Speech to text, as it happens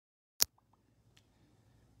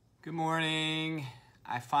Good morning.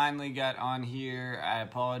 I finally got on here. I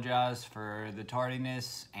apologize for the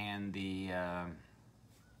tardiness and the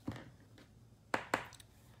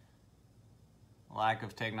lack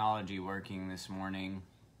of technology working this morning.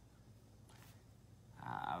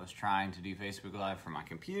 I was trying to do Facebook Live from my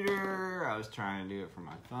computer. I was trying to do it from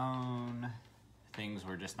my phone. Things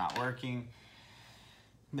were just not working.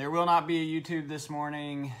 There will not be a YouTube this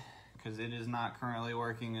morning because it is not currently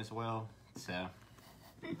working as well. So,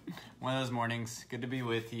 one of those mornings. Good to be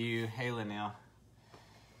with you. Hey, Linnell.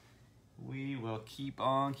 We will keep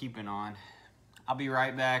on keeping on. I'll be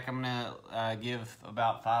right back. I'm going to give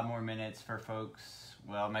about 5 more minutes for folks.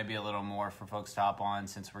 Well, maybe a little more for folks to hop on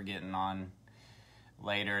since we're getting on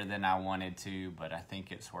later than I wanted to, but I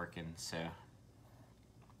think it's working. So,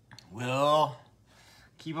 we'll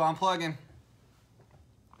keep on plugging.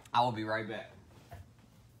 I will be right back.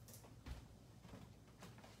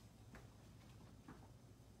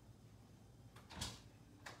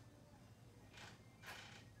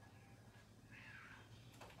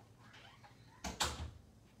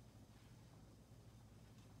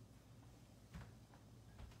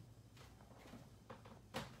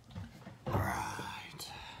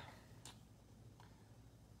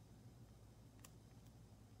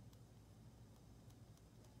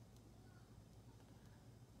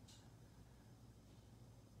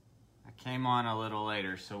 Came on a little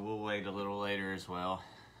later, so we'll wait a little later as well.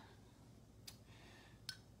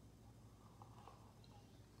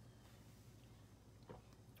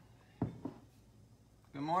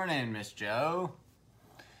 Good morning, Miss Joe.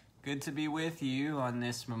 Good to be with you on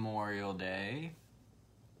this Memorial Day.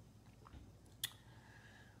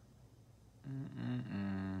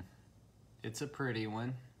 It's a pretty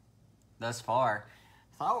one, thus far.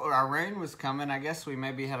 Thought our rain was coming. I guess we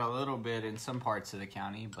maybe had a little bit in some parts of the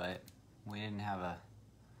county, but we didn't have a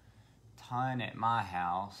ton at my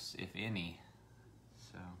house, if any.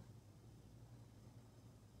 So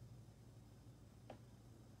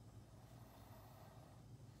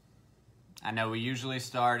I know we usually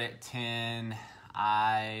start at 10.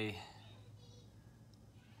 I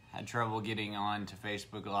had trouble getting on to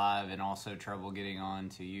Facebook Live and also trouble getting on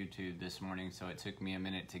to YouTube this morning, so it took me a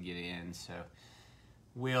minute to get in. So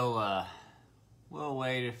we'll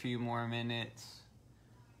wait a few more minutes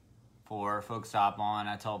for folks to hop on.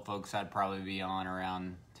 I told folks I'd probably be on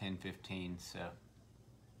around 10:15, so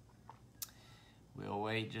we'll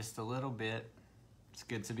wait just a little bit. It's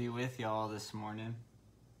good to be with y'all this morning.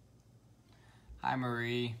 Hi,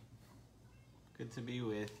 Marie. Good to be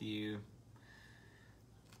with you.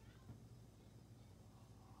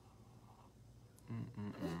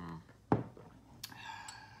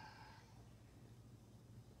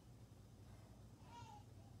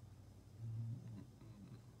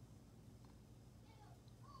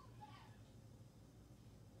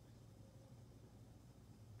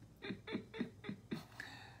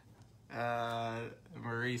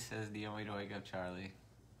 Marie says, do you want me to wake up Charlie?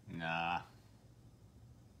 Nah.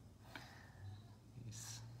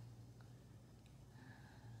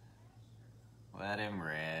 Let him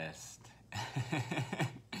rest.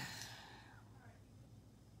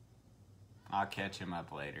 I'll catch him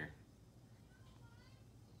up later.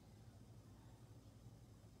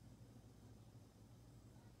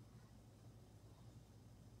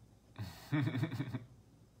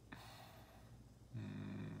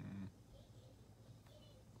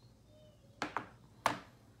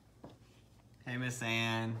 Hey, Miss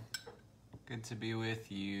Ann. Good to be with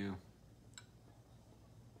you.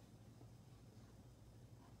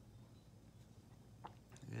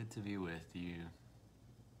 Good to be with you.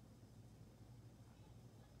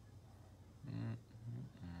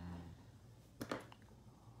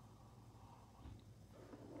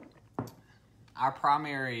 Our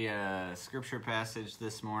primary scripture passage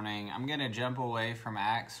this morning, I'm going to jump away from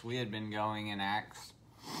Acts. We had been going in Acts,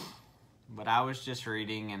 but I was just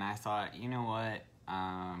reading and I thought, you know what?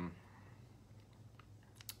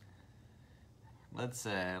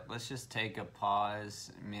 Let's just take a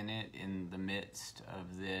pause minute in the midst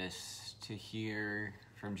of this to hear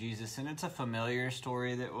from Jesus. And it's a familiar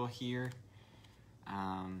story that we'll hear.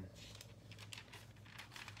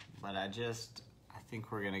 But I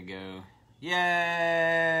think we're going to go,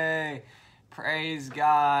 yay! Praise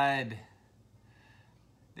God!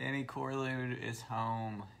 Danny Corlew is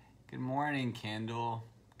home. Good morning, Kendall.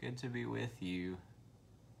 Good to be with you.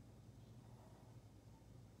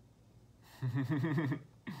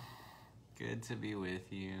 Good to be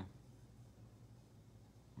with you.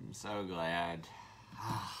 I'm so glad.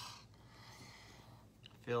 I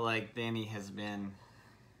feel like Danny has been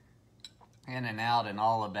in and out and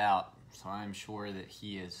all about, so I'm sure that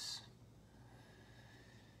he is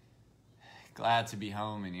Glad to be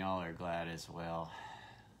home, and y'all are glad as well.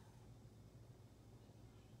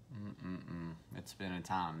 It's been a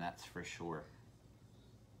time, that's for sure.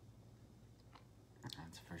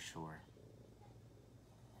 That's for sure.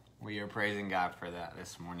 We are praising God for that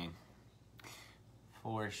this morning.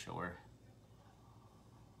 For sure.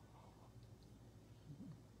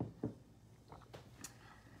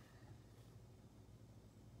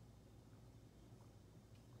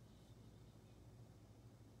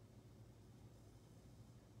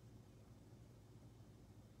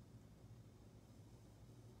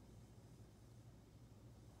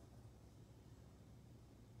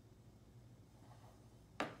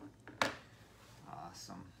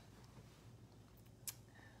 Awesome.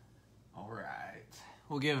 All right.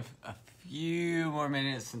 We'll give a few more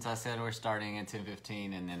minutes since I said we're starting at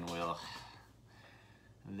 10:15, and then we'll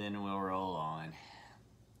roll on.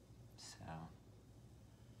 So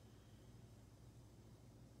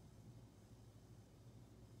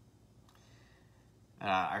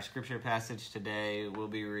our scripture passage today, we'll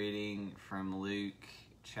be reading from Luke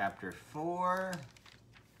chapter 4.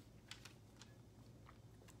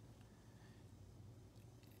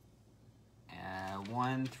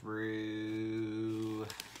 1 through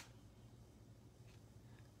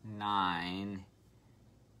 9,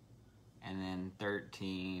 and then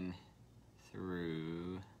 13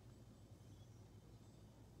 through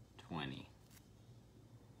 20.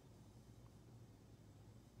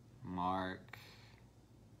 Mark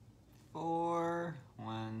 4,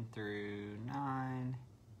 1 through 9,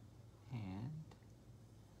 and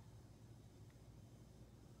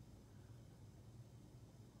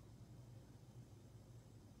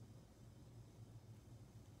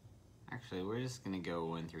actually, we're just going to go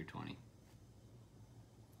 1 through 20.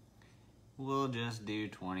 We'll just do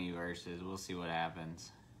 20 verses. We'll see what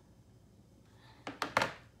happens.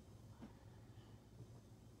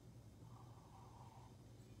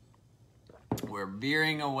 We're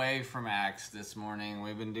veering away from Acts this morning.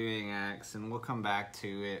 We've been doing Acts, and we'll come back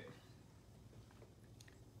to it.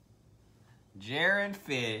 Jared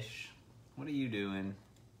Fish, what are you doing?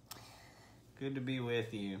 Good to be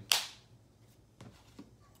with you.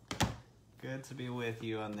 Good to be with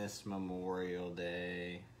you on this Memorial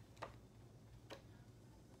Day.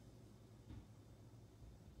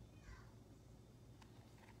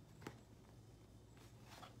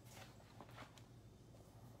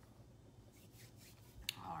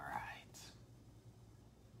 All right.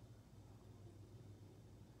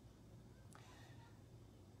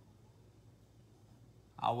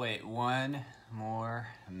 I'll wait one more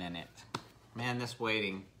minute. Man, this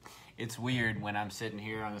waiting. It's weird when I'm sitting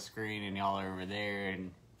here on the screen and y'all are over there,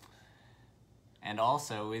 and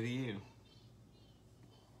also with you.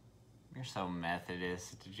 You're so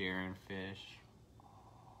Methodist, Jaron Fish.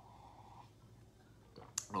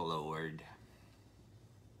 Lord.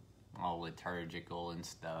 All liturgical and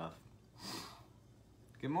stuff.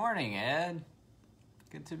 Good morning, Ed.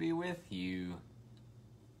 Good to be with you.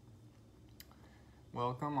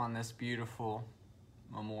 Welcome on this beautiful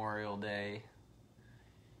Memorial Day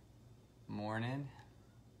morning.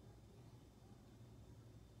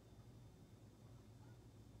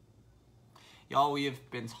 Y'all, we have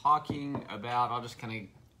been talking about, I'll just kind of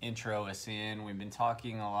intro us in. We've been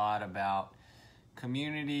talking a lot about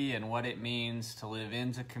community and what it means to live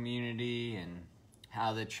into community, and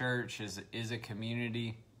how the church is a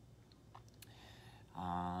community.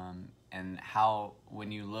 And how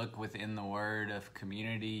when you look within the word of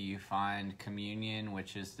community, you find communion,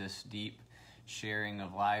 which is this deep sharing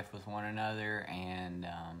of life with one another, and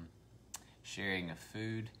sharing of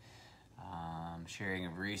food, sharing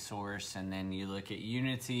of resource. And then you look at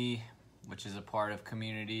unity, which is a part of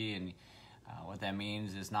community, and what that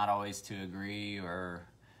means is not always to agree or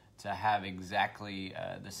to have exactly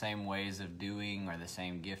the same ways of doing or the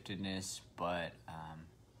same giftedness, but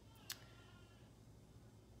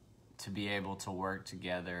to be able to work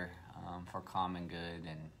together for common good,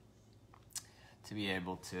 and to be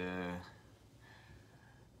able to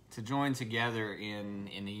join together in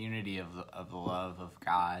the unity of the love of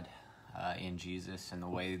God in Jesus, and the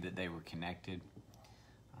way that they were connected.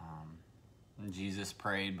 Jesus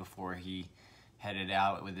prayed before he headed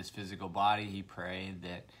out with his physical body. He prayed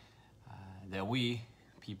that we,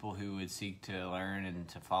 people who would seek to learn and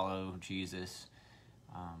to follow Jesus,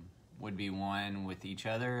 would be one with each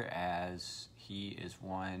other as he is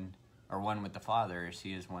one, or one with the Father as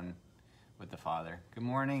he is one with the Father. Good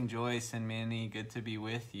morning, Joyce and Minnie. Good to be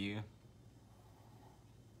with you.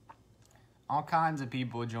 All kinds of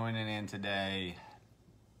people joining in today.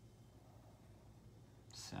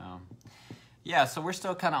 So, Yeah, so we're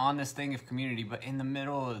still kind of on this thing of community, but in the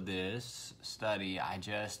middle of this study, I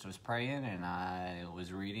just was praying and I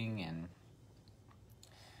was reading, and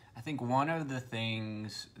I think one of the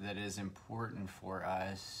things that is important for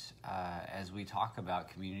us as we talk about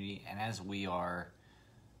community and as we are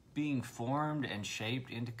being formed and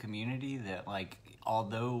shaped into community, that like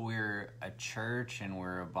although we're a church and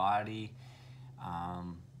we're a body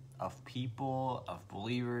of people, of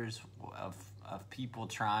believers, of people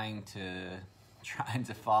trying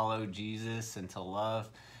to follow Jesus and to love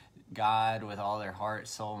God with all their heart,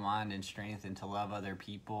 soul, mind, and strength, and to love other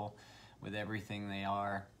people with everything they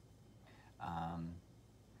are.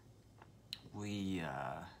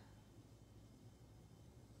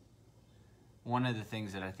 One of the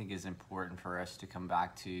things that I think is important for us to come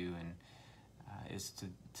back to and is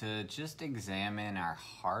to just examine our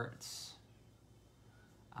hearts.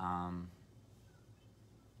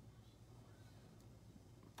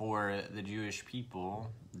 For the Jewish people,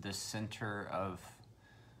 the center of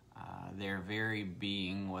their very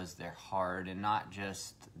being was their heart, and not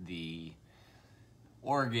just the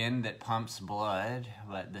organ that pumps blood,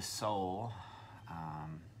 but the soul.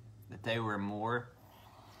 That they were more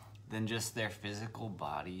than just their physical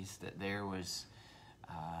bodies, that there was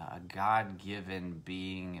a God-given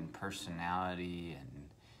being and personality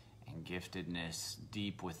and giftedness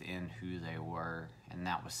deep within who they were, and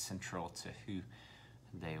that was central to who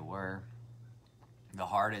they were. The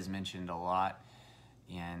heart is mentioned a lot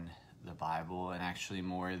in the Bible, and actually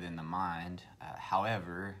more than the mind.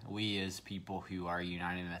 However, we as people who are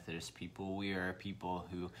United Methodist people, we are people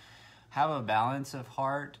who have a balance of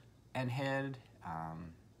heart and head,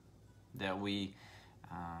 that we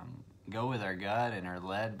go with our gut and are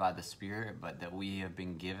led by the Spirit, but that we have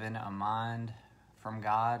been given a mind from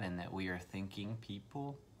God, and that we are thinking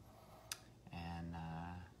people, and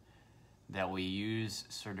that we use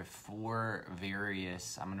sort of four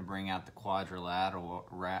various, I'm going to bring out the quadrilateral,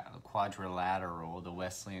 the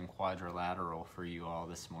Wesleyan quadrilateral for you all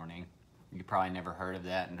this morning. You probably never heard of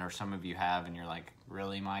that, or some of you have, and you're like,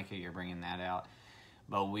 really, Micah, you're bringing that out?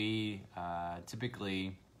 But we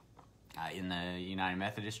typically, in the United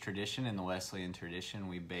Methodist tradition and the Wesleyan tradition,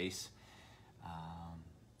 we base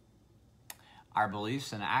our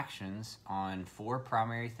beliefs and actions on four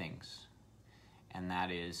primary things. And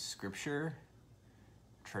that is Scripture,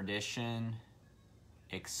 tradition,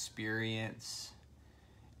 experience,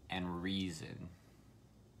 and reason.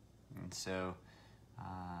 And so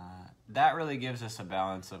that really gives us a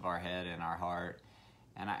balance of our head and our heart.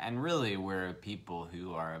 And really, we're a people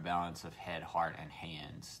who are a balance of head, heart, and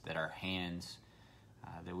hands. That our hands,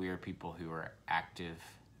 that we are people who are active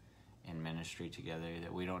in ministry together.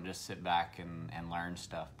 That we don't just sit back and learn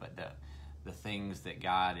stuff, but the things that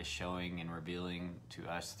God is showing and revealing to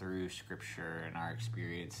us through Scripture and our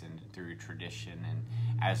experience and through tradition, and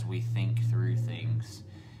as we think through things,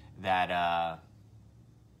 that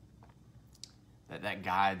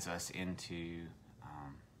guides us into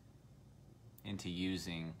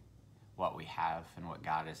using what we have and what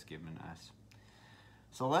God has given us.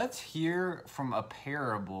 So let's hear from a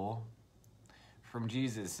parable from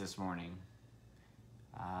Jesus this morning.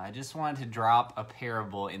 I just wanted to drop a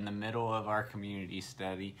parable in the middle of our community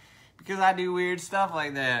study because I do weird stuff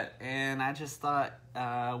like that. And I just thought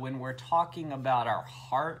when we're talking about our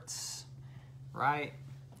hearts, right?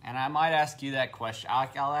 And I might ask you that question.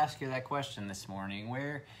 I'll ask you that question this morning.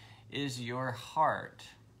 Where is your heart?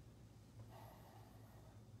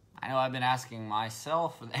 I know I've been asking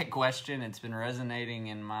myself that question. It's been resonating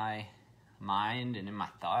in my mind and in my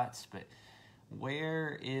thoughts. But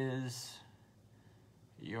where is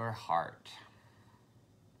your heart?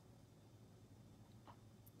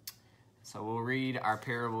 So we'll read our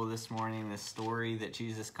parable this morning, this story that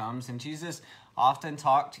Jesus comes. And Jesus often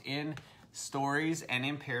talked in stories and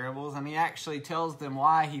in parables, and he actually tells them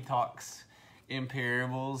why he talks in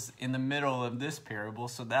parables in the middle of this parable.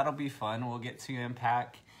 So that'll be fun. We'll get to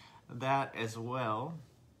unpack that as well.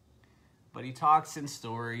 But he talks in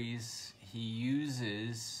stories. He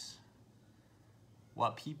uses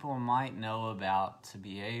what people might know about to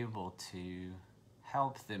be able to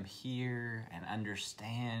help them hear and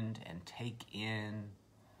understand and take in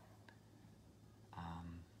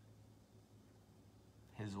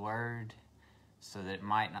his word, so that it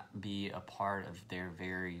might not be a part of their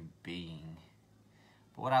very being.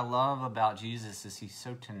 But what I love about Jesus is he's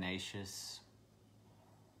so tenacious,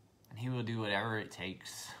 and he will do whatever it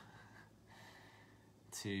takes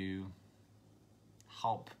to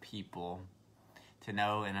help people to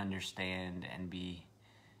know and understand and be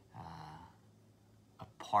a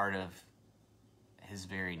part of his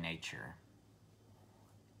very nature,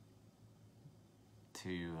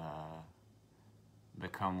 to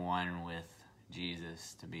become one with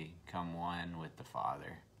Jesus, to become one with the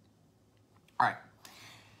Father. All right.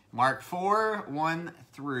 Mark 4, 1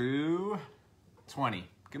 through 20.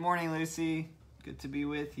 Good morning, Lucy. Good to be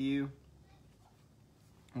with you.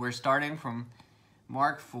 We're starting from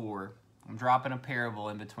Mark 4. I'm dropping a parable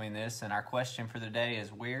in between this, and our question for the day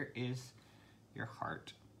is, where is your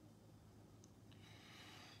heart?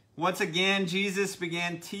 Once again, Jesus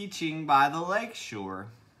began teaching by the lakeshore.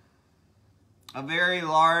 A very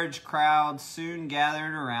large crowd soon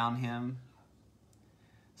gathered around him,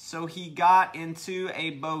 so he got into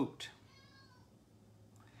a boat.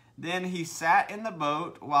 Then he sat in the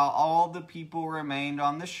boat while all the people remained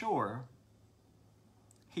on the shore.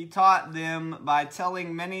 He taught them by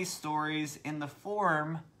telling many stories in the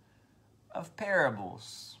form of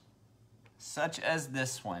parables, such as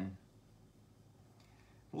this one.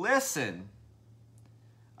 Listen,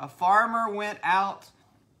 a farmer went out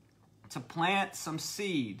to plant some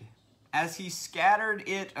seed. As he scattered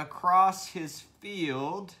it across his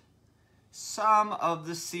field, some of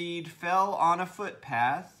the seed fell on a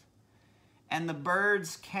footpath, and the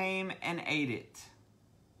birds came and ate it.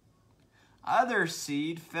 Other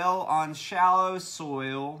seed fell on shallow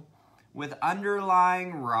soil with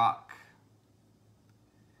underlying rock.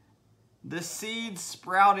 The seed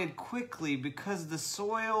sprouted quickly because the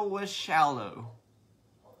soil was shallow.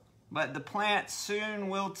 But the plant soon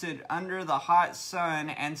wilted under the hot sun,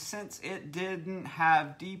 and since it didn't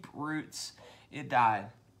have deep roots, it died.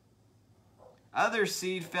 Other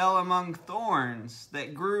seed fell among thorns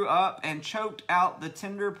that grew up and choked out the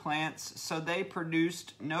tender plants, so they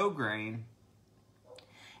produced no grain.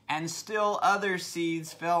 And still other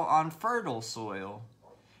seeds fell on fertile soil,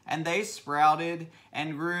 and they sprouted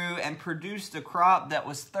and grew and produced a crop that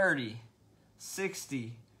was 30,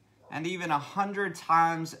 60, and even 100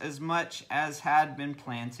 times as much as had been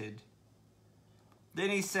planted. Then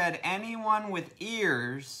he said, anyone with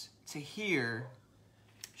ears to hear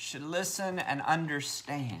should listen and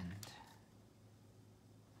understand.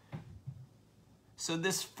 So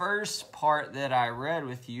this first part that I read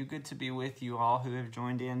with you, good to be with you all who have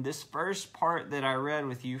joined in. This first part that I read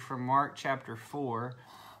with you from Mark chapter 4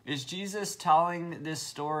 is Jesus telling this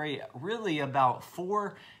story really about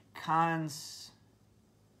four kinds.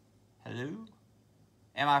 Hello?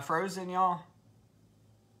 Am I frozen, y'all?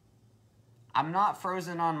 I'm not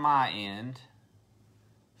frozen on my end.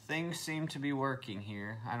 Things seem to be working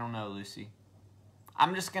here. I don't know, Lucy.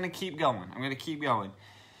 I'm just going to keep going. I'm going to keep going.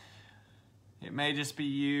 It may just be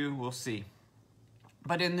you. We'll see.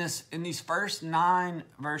 But in these first 9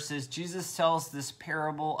 verses, Jesus tells this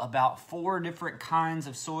parable about 4 different kinds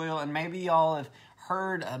of soil, and maybe y'all have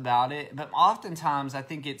heard about it, but oftentimes I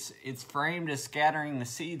think it's framed as scattering the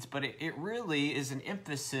seeds, but it really is an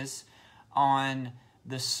emphasis on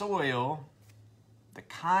the soil, the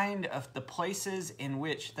kind of the places in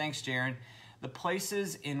which, thanks Jaron, the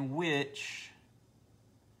places in which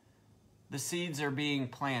the seeds are being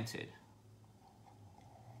planted.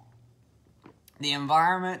 The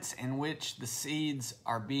environments in which the seeds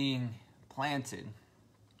are being planted.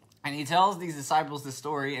 And he tells these disciples this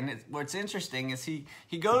story, and what's interesting is he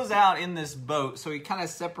goes out in this boat, so he kind of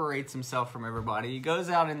separates himself from everybody. He goes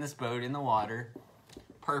out in this boat in the water.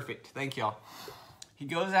 Perfect. Thank y'all. He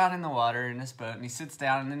goes out in the water in this boat, and he sits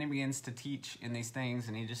down, and then he begins to teach in these things,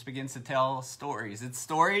 and he just begins to tell stories. It's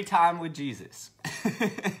story time with Jesus.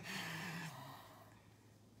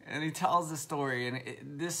 And he tells the story, and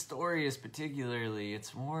this story is particularly,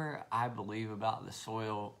 it's more, I believe, about the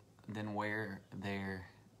soil than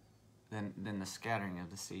than the scattering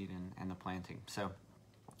of the seed and the planting. So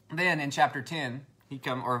then in chapter 10,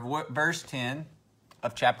 verse 10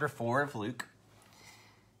 of chapter 4 of Luke,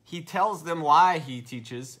 he tells them why he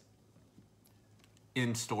teaches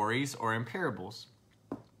in stories or in parables.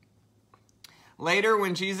 Later,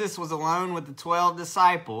 when Jesus was alone with the 12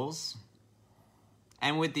 disciples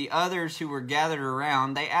and with the others who were gathered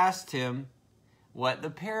around, they asked him what the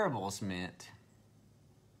parables meant.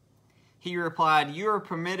 He replied, "You are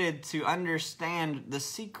permitted to understand the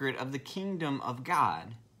secret of the kingdom of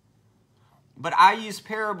God. But I use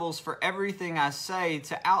parables for everything I say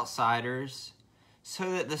to outsiders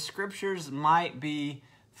so that the scriptures might be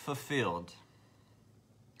fulfilled.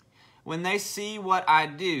 When they see what I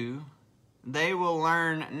do, they will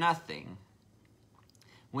learn nothing.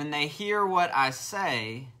 When they hear what I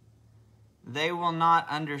say, they will not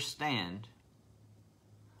understand.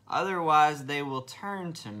 Otherwise, they will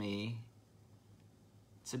turn to me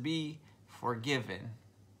to be forgiven."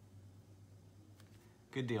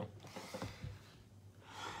 Good deal.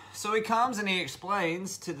 So he comes and he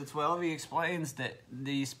explains to the 12, he explains that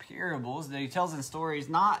these parables that he tells in stories,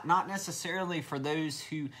 not necessarily for those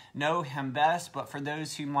who know him best, but for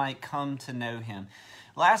those who might come to know him.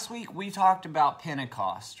 Last week we talked about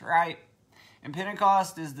Pentecost, right? And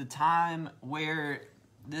Pentecost is the time where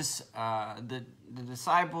the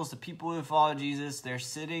disciples, the people who follow Jesus, they're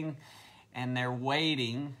sitting and they're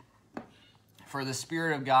waiting for the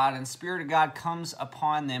Spirit of God, and the Spirit of God comes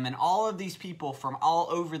upon them, and all of these people from all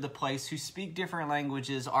over the place who speak different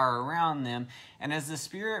languages are around them, and as the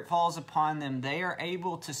Spirit falls upon them, they are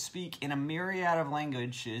able to speak in a myriad of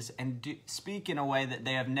languages and speak in a way that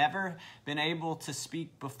they have never been able to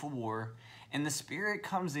speak before, and the Spirit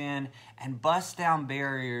comes in and busts down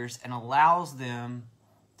barriers and allows them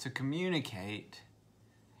to communicate,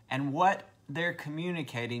 and what they're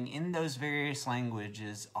communicating in those various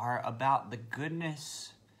languages are about the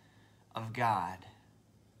goodness of God.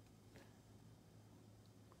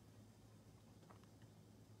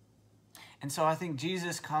 And so I think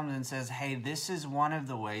Jesus comes and says, hey, this is one of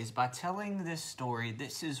the ways, by telling this story,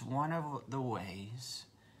 this is one of the ways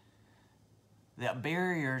that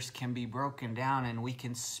barriers can be broken down and we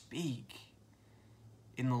can speak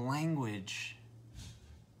in the language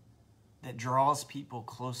that draws people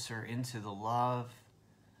closer into the love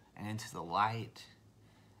and into the light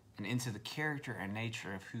and into the character and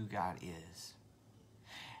nature of who God is.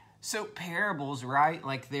 So parables, right?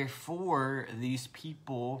 Like they're for these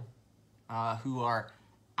people who are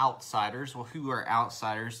outsiders. Well, who are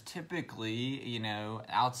outsiders? Typically,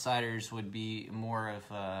 outsiders would be more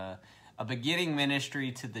of a beginning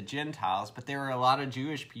ministry to the Gentiles, but there were a lot of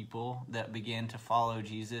Jewish people that began to follow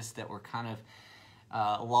Jesus that were kind of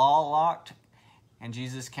law-locked, and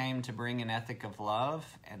Jesus came to bring an ethic of love,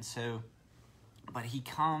 and so, but he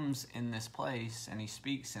comes in this place, and he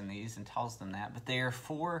speaks in these and tells them that, but they are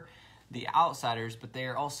for the outsiders, but they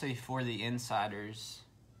are also for the insiders,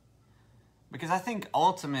 because I think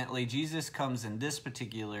ultimately Jesus comes in this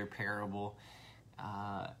particular parable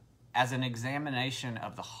as an examination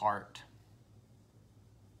of the heart,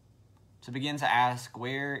 to begin to ask,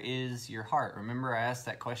 where is your heart? Remember, I asked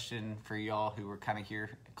that question for y'all who were kind of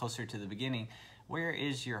here closer to the beginning. Where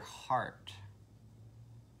is your heart?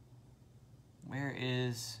 Where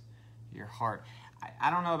is your heart?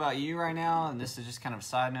 I don't know about you right now, and this is just kind of a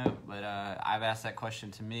side note, but I've asked that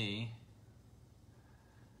question to me.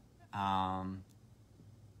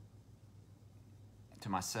 To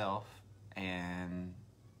myself, and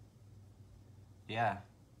yeah,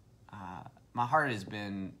 my heart has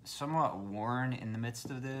been somewhat worn in the midst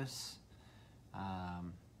of this.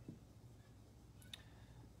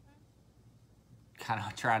 Kind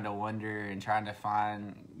of trying to wonder and trying to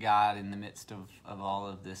find God in the midst of all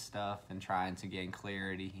of this stuff and trying to gain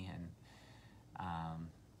clarity.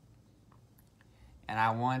 And I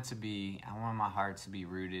want my heart to be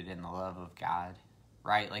rooted in the love of God,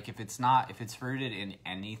 right? Like if it's rooted in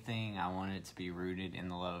anything, I want it to be rooted in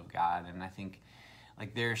the love of God. And I think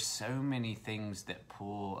like there's so many things that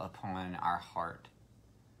pull upon our heart.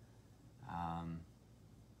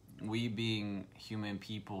 We being human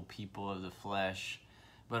people of the flesh,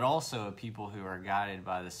 but also a people who are guided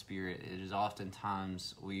by the Spirit, it is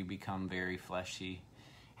oftentimes we become very fleshy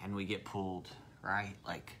and we get pulled, right?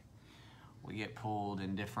 Like we get pulled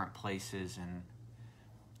in different places, and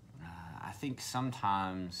I think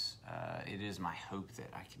sometimes it is my hope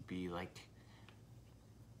that I could be like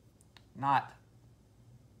not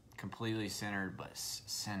completely centered, but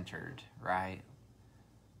centered, right?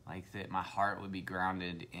 Like that my heart would be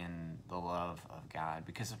grounded in the love of God.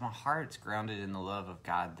 Because if my heart's grounded in the love of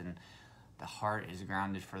God, then the heart is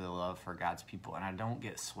grounded for the love for God's people. And I don't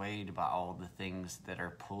get swayed by all the things that are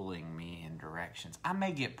pulling me in directions. I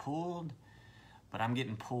may get pulled, but I'm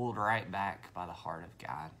getting pulled right back by the heart of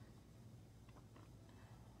God.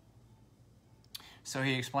 So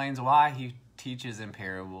he explains why he teaches in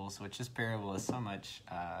parables, which this parable is so much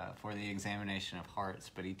for the examination of hearts,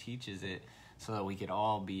 but he teaches it so that we could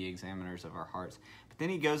all be examiners of our hearts. But then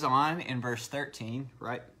he goes on in verse 13,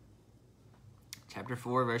 right? Chapter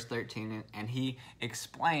 4, verse 13, and he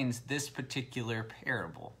explains this particular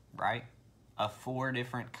parable, right? Of 4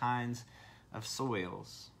 different kinds of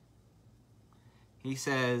soils. He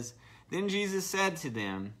says, "Then Jesus said to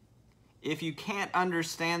them, 'If you can't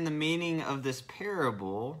understand the meaning of this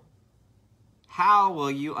parable, how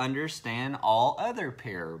will you understand all other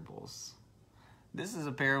parables?'" This is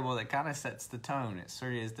a parable that kind of sets the tone. It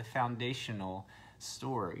sort of is the foundational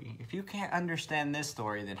story. If you can't understand this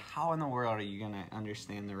story, then how in the world are you going to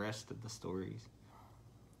understand the rest of the stories?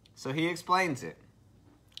 So he explains it.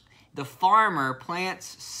 The farmer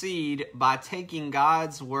plants seed by taking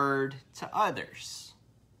God's word to others.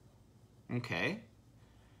 Okay.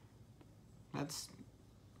 That's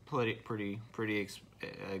pretty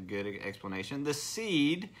good explanation. The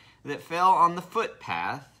seed that fell on the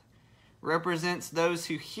footpath represents those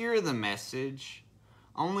who hear the message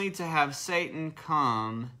only to have Satan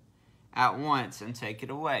come at once and take it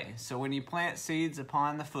away. So when you plant seeds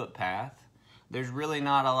upon the footpath, there's really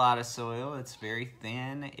not a lot of soil. It's very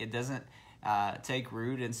thin. It doesn't take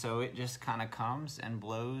root, and so it just kind of comes and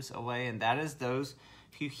blows away. And that is those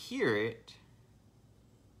who hear it,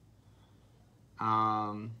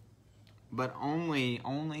 but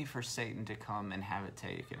only for Satan to come and have it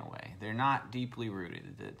taken away. They're not deeply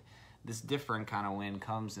rooted. This different kind of wind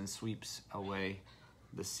comes and sweeps away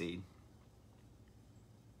the seed.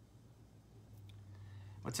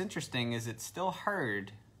 What's interesting is it's still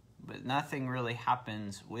heard, but nothing really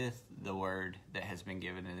happens with the word that has been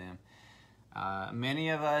given to them. Many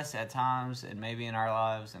of us at times, and maybe in our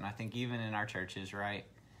lives, and I think even in our churches, right?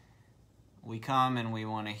 We come and we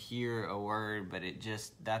want to hear a word, but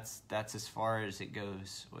that's as far as it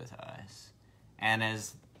goes with us. And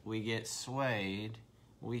as we get swayed,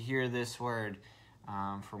 we hear this word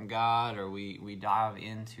from God, or we dive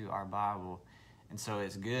into our Bible. And so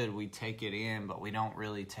it's good, we take it in, but we don't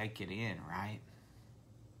really take it in, right?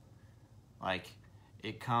 Like,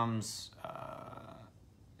 it comes,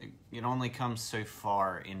 it only comes so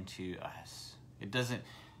far into us. It doesn't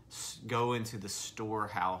go into the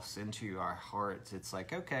storehouse, into our hearts. It's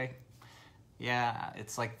like, okay, yeah,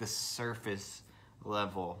 it's like the surface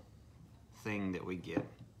level thing that we get.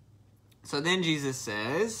 So then Jesus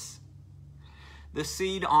says, the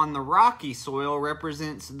seed on the rocky soil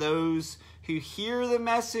represents those who hear the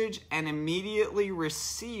message and immediately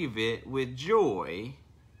receive it with joy.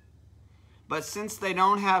 But since they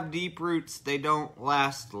don't have deep roots, they don't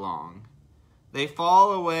last long. They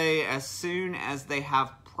fall away as soon as they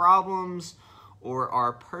have problems or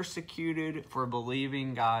are persecuted for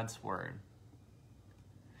believing God's word.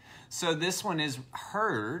 So this one is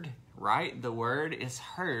heard, right? The word is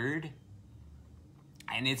heard,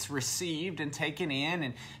 and it's received and taken in,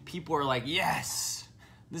 and people are like, yes,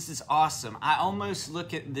 this is awesome. I almost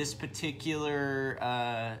look at this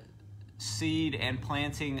particular seed and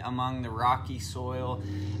planting among the rocky soil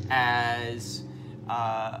as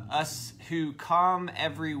us who come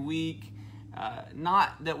every week,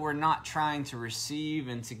 not that we're not trying to receive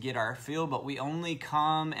and to get our fill, but we only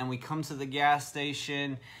come and we come to the gas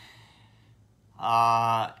station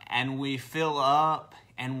and we fill up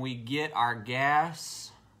and we get our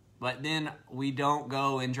gas, but then we don't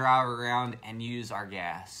go and drive around and use our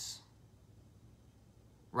gas,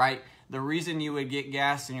 right? The reason you would get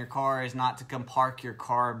gas in your car is not to come park your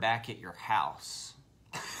car back at your house,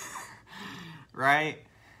 right?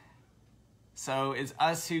 So it's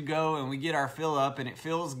us who go and we get our fill up, and it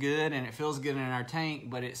feels good, and it feels good in our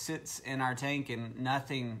tank, but it sits in our tank and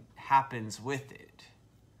nothing happens with it.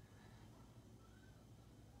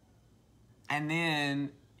 And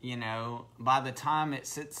then, you know, by the time it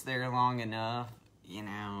sits there long enough, you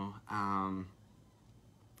know,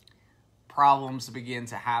 problems begin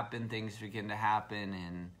to happen, things begin to happen,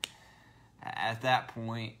 and at that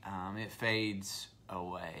point, it fades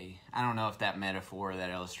away. I don't know if that metaphor, that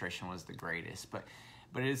illustration was the greatest, but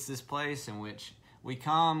it's this place in which we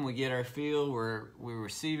come, we get our fill, we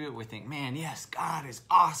receive it, we think, man, yes, God is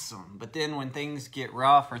awesome. But then when things get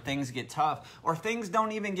rough or things get tough, or things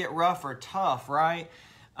don't even get rough or tough, right?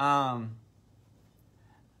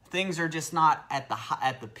 Things are just not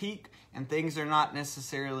at the peak, and things are not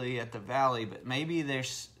necessarily at the valley, but maybe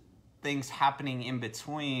there's things happening in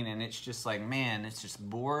between, and it's just like, man, it's just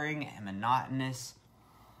boring and monotonous.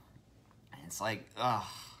 And it's like, ugh.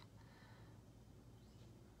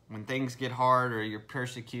 When things get hard, or you're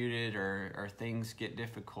persecuted, or things get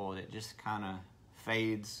difficult, it just kind of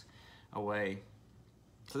fades away.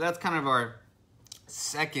 So that's kind of our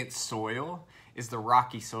second soil, is the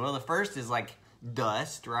rocky soil. The first is like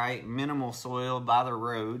dust, right? Minimal soil by the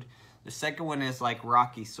road. The second one is like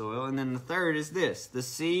rocky soil. And then the third is this. The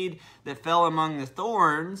seed that fell among the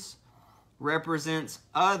thorns represents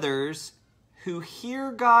others who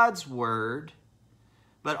hear God's word,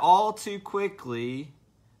 but all too quickly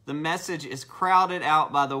the message is crowded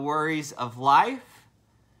out by the worries of life,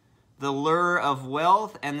 the lure of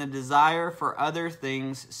wealth, and the desire for other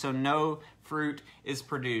things, so no fruit is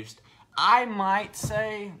produced. I might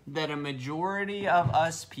say that a majority of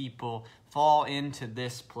us people fall into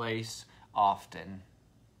this place often.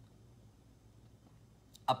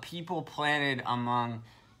 A people planted among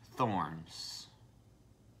thorns.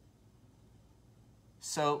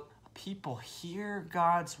 So people hear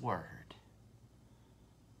God's word,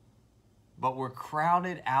 but we're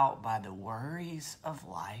crowded out by the worries of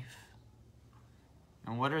life,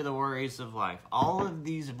 And what are the worries of life? All of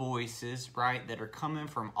these voices, right, that are coming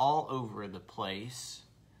from all over the place.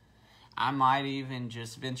 I might even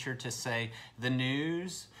just venture to say the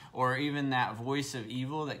news, or even that voice of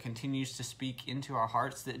evil that continues to speak into our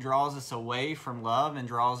hearts, that draws us away from love and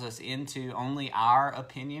draws us into only our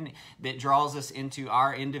opinion, that draws us into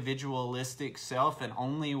our individualistic self and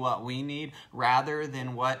only what we need rather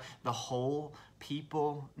than what the whole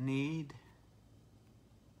people need.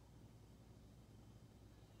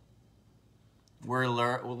 We're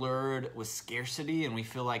lured with scarcity, and we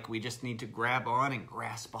feel like we just need to grab on and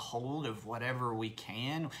grasp a hold of whatever we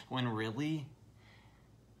can, when really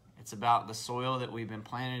it's about the soil that we've been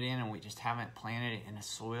planted in, and we just haven't planted it in a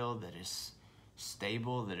soil that is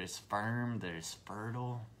stable, that is firm, that is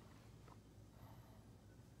fertile.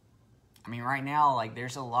 I mean, right now, like,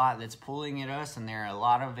 there's a lot that's pulling at us, and there are a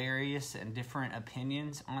lot of various and different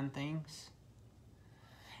opinions on things.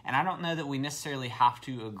 And I don't know that we necessarily have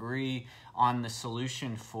to agree on the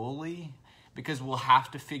solution fully, because we'll have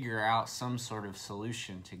to figure out some sort of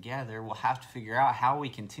solution together. We'll have to figure out how we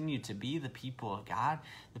continue to be the people of God,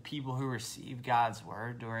 the people who receive God's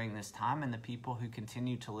word during this time, and the people who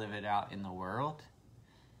continue to live it out in the world.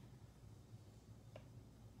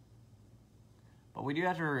 But we do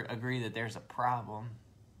have to agree that there's a problem.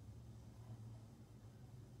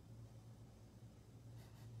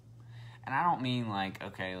 And I don't mean like,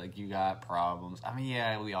 okay, like you got problems. I mean,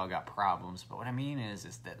 yeah, we all got problems. But what I mean is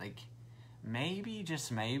that, like, maybe,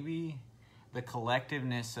 just maybe, the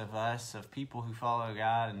collectiveness of us, of people who follow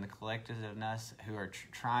God, and the collectiveness who are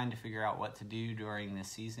trying to figure out what to do during this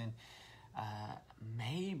season,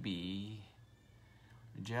 maybe,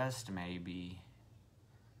 just maybe,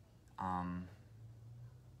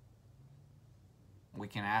 we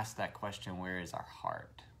can ask that question, where is our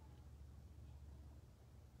heart?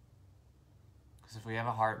 Because if we have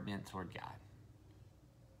a heart bent toward God,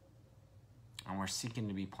 and we're seeking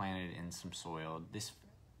to be planted in some soil,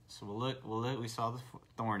 we saw the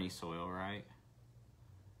thorny soil, right?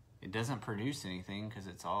 It doesn't produce anything because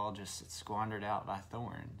it's all just, it's squandered out by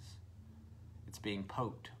thorns. It's being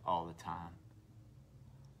poked all the time.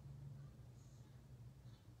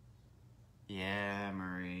 Yeah,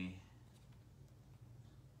 Marie.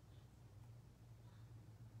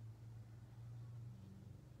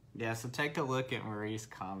 Yeah, so take a look at Marie's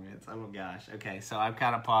comments. Oh gosh. Okay, so I'm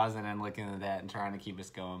kind of pausing and looking at that and trying to keep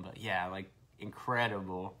us going. But yeah, like,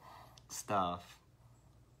 incredible stuff.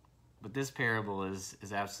 But this parable is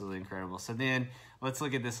absolutely incredible. So then let's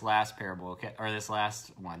look at this last parable, okay, or this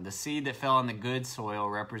last one. The seed that fell on the good soil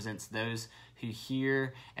represents those who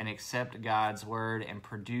hear and accept God's word and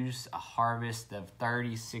produce a harvest of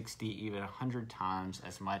 30, 60, even 100 times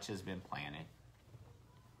as much has been planted.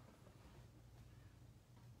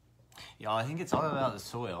 Y'all, I think it's all about the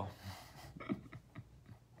soil.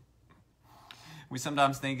 We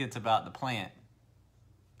sometimes think it's about the plant,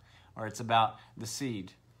 or it's about the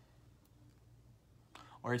seed,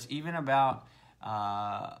 or it's even about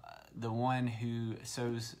the one who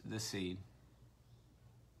sows the seed.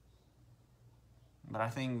 But I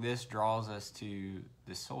think this draws us to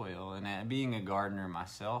the soil. And being a gardener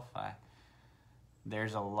myself,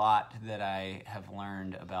 there's a lot that I have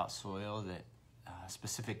learned about soil, that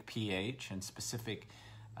specific pH and specific,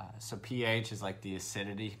 so pH is like the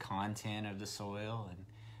acidity content of the soil, and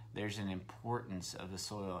there's an importance of the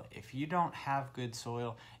soil. If you don't have good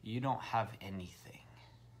soil, you don't have anything.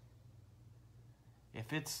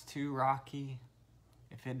 If it's too rocky,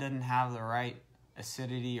 if it doesn't have the right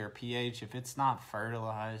acidity or pH, if it's not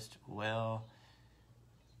fertilized well,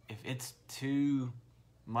 if it's too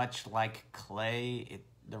much like clay,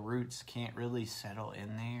 the roots can't really settle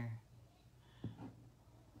in there.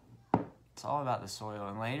 It's all about the soil.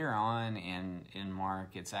 And later on in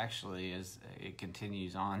Mark, it's actually, as it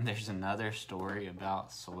continues on, there's another story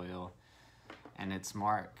about soil. And it's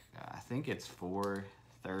Mark, I think it's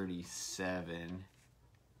 4:37.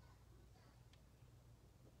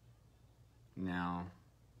 No.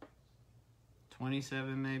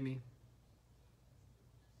 27 maybe?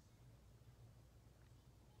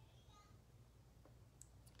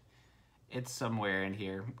 It's somewhere in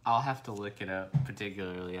here. I'll have to look it up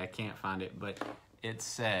particularly. I can't find it, but it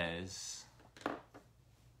says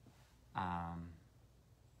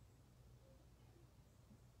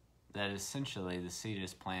that essentially the seed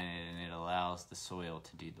is planted and it allows the soil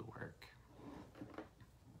to do the work.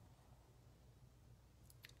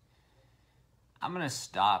 I'm going to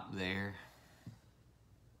stop there.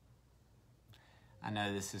 I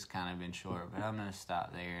know this has kind of been short, but I'm going to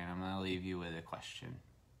stop there, and I'm going to leave you with a question.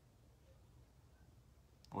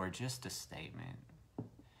 Or just a statement.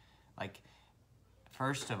 Like,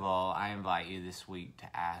 First of all, I invite you this week to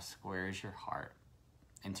ask, where is your heart?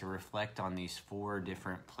 And to reflect on these 4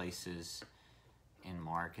 different places in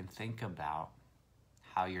Mark and think about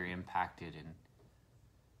how you're impacted,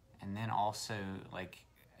 and then also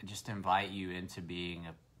just invite you into being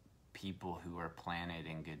a people who are planted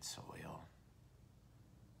in good soil.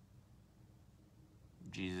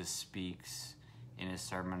 Jesus speaks in his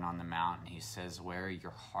Sermon on the Mount, and he says, where your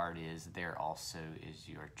heart is, there also is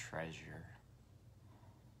your treasure.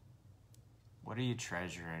 What are you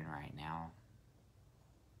treasuring right now?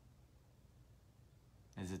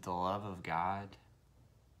 Is it the love of God?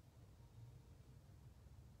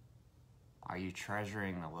 Are you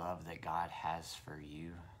treasuring the love that God has for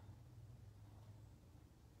you?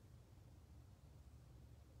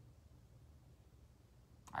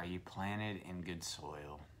 Are you planted in good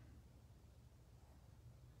soil?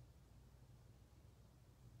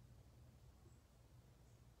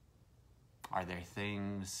 Are there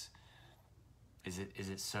things,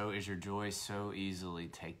 is your joy so easily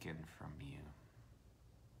taken from you?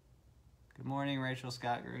 Good morning, Rachel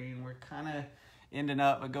Scott Green. We're kind of ending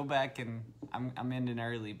up, but go back, and I'm ending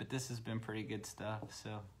early, but this has been pretty good stuff,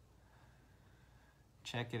 so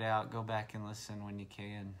check it out. Go back and listen when you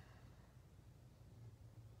can.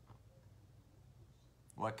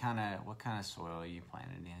 What kind of soil are you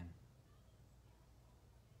planted in?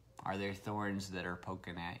 Are there thorns that are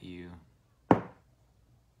poking at you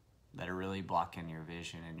that are really blocking your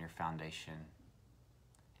vision and your foundation?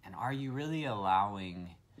 And are you really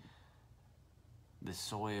allowing the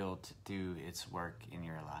soil to do its work in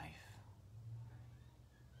your life?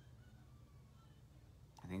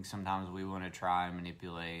 I think sometimes we want to try and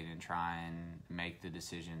manipulate and try and make the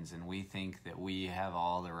decisions, and we think that we have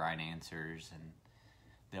all the right answers and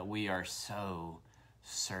that we are so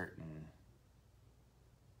certain.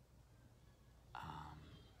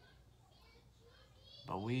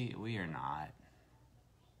 But we are not.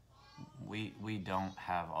 We don't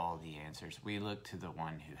have all the answers. We look to the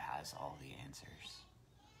one who has all the answers.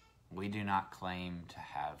 We do not claim to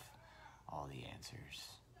have all the answers.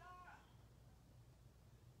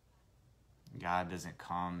 God doesn't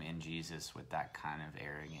come in Jesus with that kind of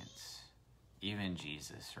arrogance. Even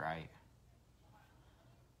Jesus, right?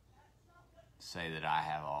 Say that I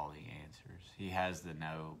have all the answers. He has the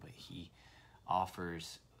no, but he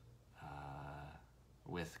offers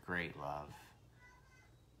with great love.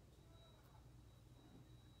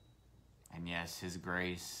 And yes, his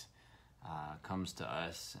grace comes to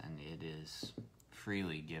us, and it is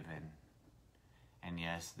freely given. And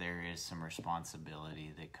yes, there is some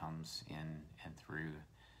responsibility that comes in and through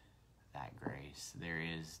that grace. There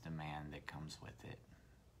is demand that comes with it.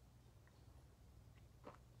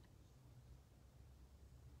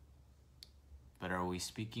 But are we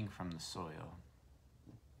speaking from the soil?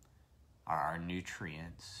 Are our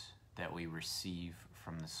nutrients that we receive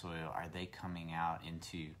from the soil, are they coming out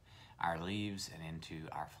into our leaves and into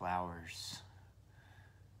our flowers?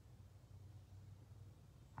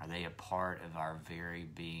 Are they a part of our very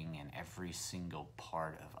being and every single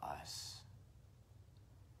part of us?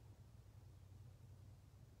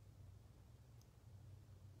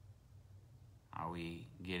 Are we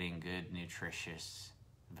getting good, nutritious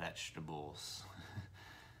vegetables,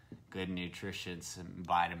 good nutrients and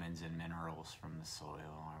vitamins and minerals from the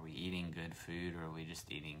soil? Are we eating good food, or are we just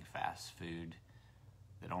eating fast food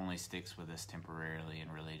that only sticks with us temporarily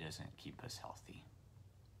and really doesn't keep us healthy?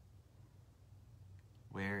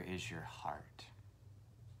 Where is your heart?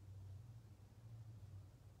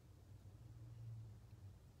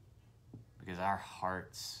 Because our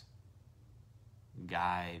hearts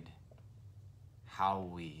guide how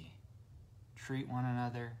we treat one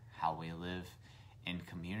another, how we live in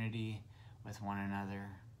community with one another.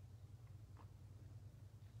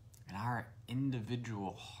 And our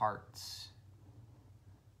individual hearts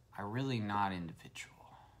are really not individual.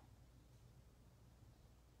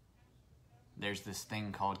 There's this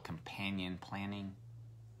thing called companion planting.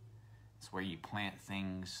 It's where you plant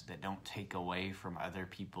things that don't take away from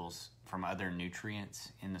other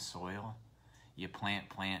nutrients in the soil. You plant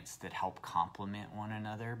plants that help complement one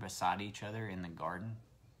another beside each other in the garden.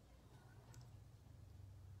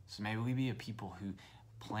 So maybe we be a people who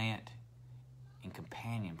plant in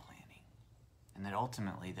companion planting, and that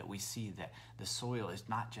ultimately that we see that the soil is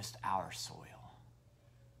not just our soil.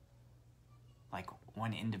 Like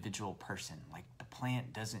one individual person, like the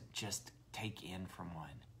plant doesn't just take in from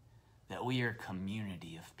one. That we are a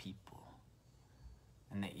community of people.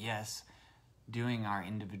 And that yes, doing our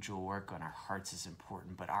individual work on our hearts is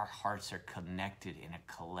important, but our hearts are connected in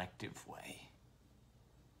a collective way.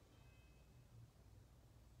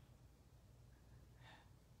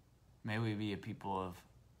 May we be a people of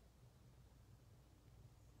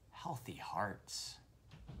healthy hearts,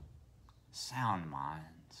 sound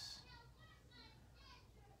minds,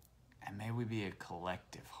 and may we be a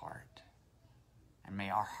collective heart, and may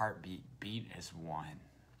our heartbeat beat as one.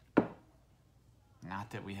 Not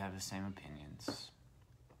that we have the same opinions,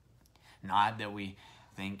 not that we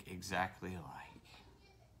think exactly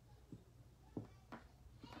alike,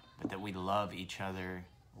 but that we love each other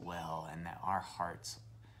well, and that our hearts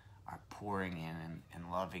are pouring in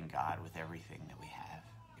and loving God with everything that we have.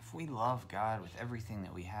 If we love God with everything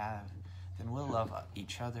that we have, then we'll love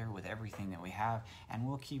each other with everything that we have, and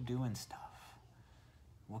we'll keep doing stuff.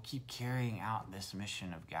 We'll keep carrying out this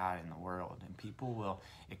mission of God in the world, and people will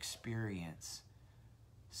experience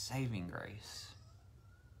saving grace.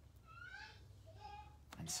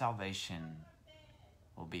 And salvation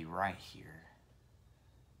will be right here.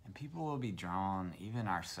 And people will be drawn, even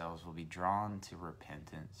ourselves will be drawn to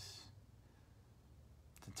repentance,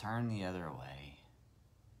 to turn the other way,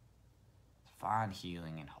 to find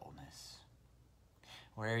healing and wholeness.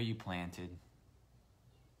 Where are you planted?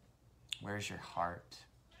 Where's your heart?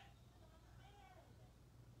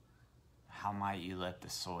 How might you let the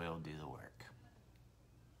soil do the work?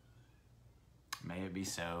 May it be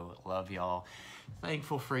so. Love y'all.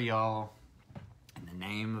 Thankful for y'all. In the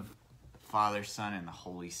name of Father, Son, and the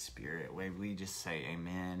Holy Spirit, we just say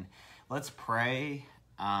amen. Let's pray.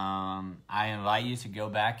 I invite you to go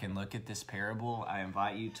back and look at this parable. I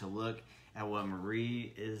invite you to look at what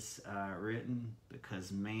Marie is written,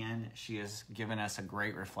 because, man, she has given us a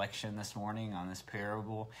great reflection this morning on this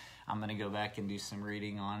parable. I'm going to go back and do some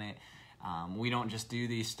reading on it. We don't just do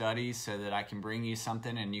these studies so that I can bring you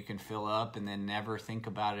something and you can fill up and then never think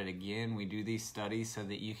about it again. We do these studies so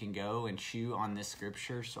that you can go and chew on this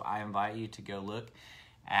scripture. So I invite you to go look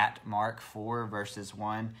at Mark 4, verses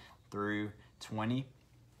 1 through 20,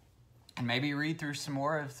 and maybe read through some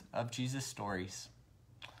more of Jesus' stories.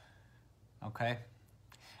 Okay?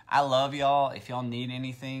 I love y'all. If y'all need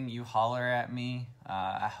anything, you holler at me.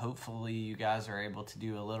 Hopefully you guys are able to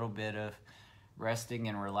do a little bit of resting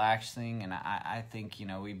and relaxing, and I think,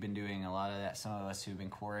 we've been doing a lot of that, some of us who've been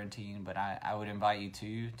quarantined, but I would invite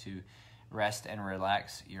you to rest and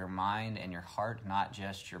relax your mind and your heart, not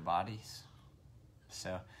just your bodies.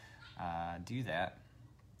 So do that.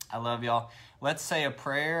 I love y'all. Let's say a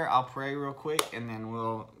prayer. I'll pray real quick, and then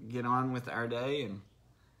we'll get on with our day, and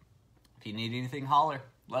if you need anything, holler.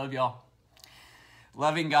 Love y'all.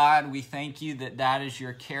 Loving God, we thank you that is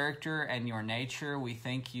your character and your nature. We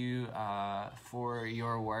thank you for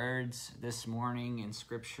your words this morning in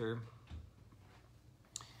Scripture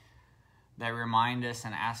that remind us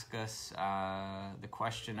and ask us the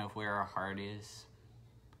question of where our heart is.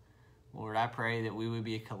 Lord, I pray that we would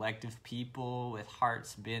be a collective people with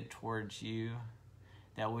hearts bent towards you,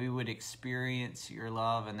 that we would experience your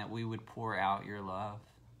love and that we would pour out your love.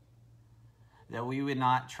 That we would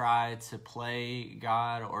not try to play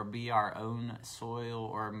God or be our own soil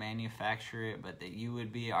or manufacture it, but that you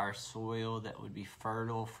would be our soil that would be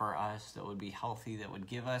fertile for us, that would be healthy, that would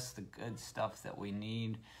give us the good stuff that we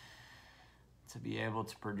need to be able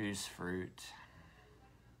to produce fruit.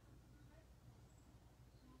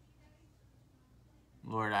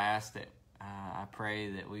 Lord, I pray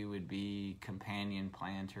that we would be companion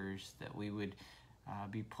planters, that we would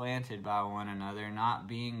be planted by one another, not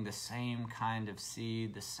being the same kind of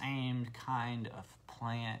seed, the same kind of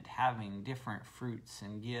plant, having different fruits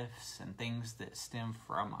and gifts and things that stem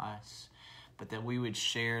from us, but that we would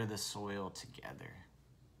share the soil together.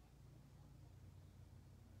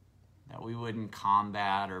 That we wouldn't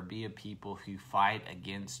combat or be a people who fight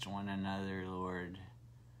against one another, Lord.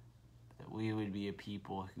 That we would be a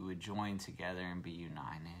people who would join together and be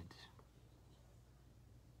united.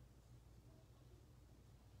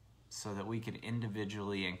 So that we could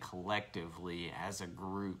individually and collectively, as a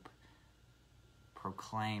group,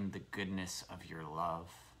 proclaim the goodness of your love,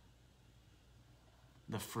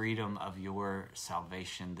 the freedom of your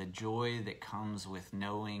salvation, the joy that comes with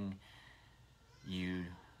knowing you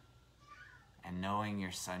and knowing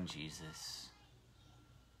your Son, Jesus,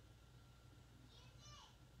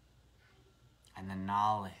 and the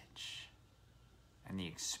knowledge and the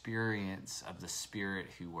experience of the Spirit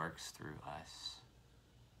who works through us.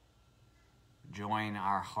 Join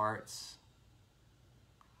our hearts.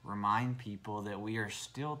 Remind people that we are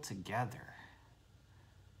still together.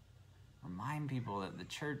 Remind people that the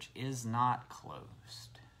church is not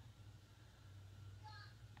closed.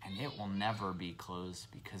 And it will never be closed,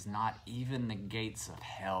 because not even the gates of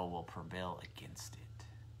hell will prevail against it.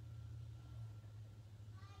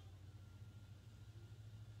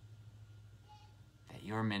 That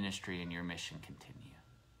your ministry and your mission continue.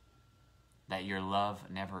 that your love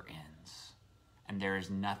never ends, and there is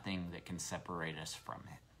nothing that can separate us from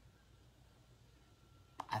it.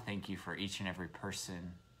 I thank you for each and every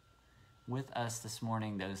person with us this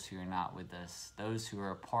morning, those who are not with us, those who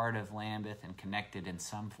are a part of Lambuth and connected in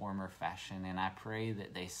some form or fashion. And I pray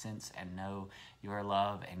that they sense and know your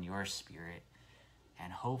love and your spirit,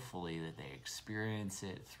 and hopefully that they experience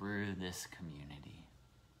it through this community.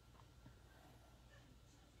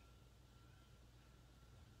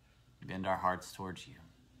 Bend our hearts towards you.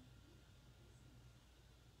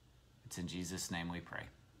 It's in Jesus' name we pray.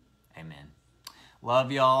 Amen.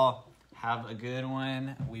 Love y'all. Have a good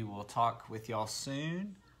one. We will talk with y'all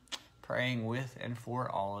soon. Praying with and for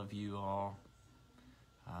all of you all.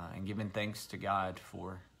 And giving thanks to God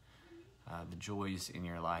for the joys in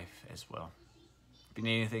your life as well. If you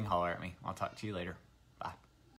need anything, holler at me. I'll talk to you later.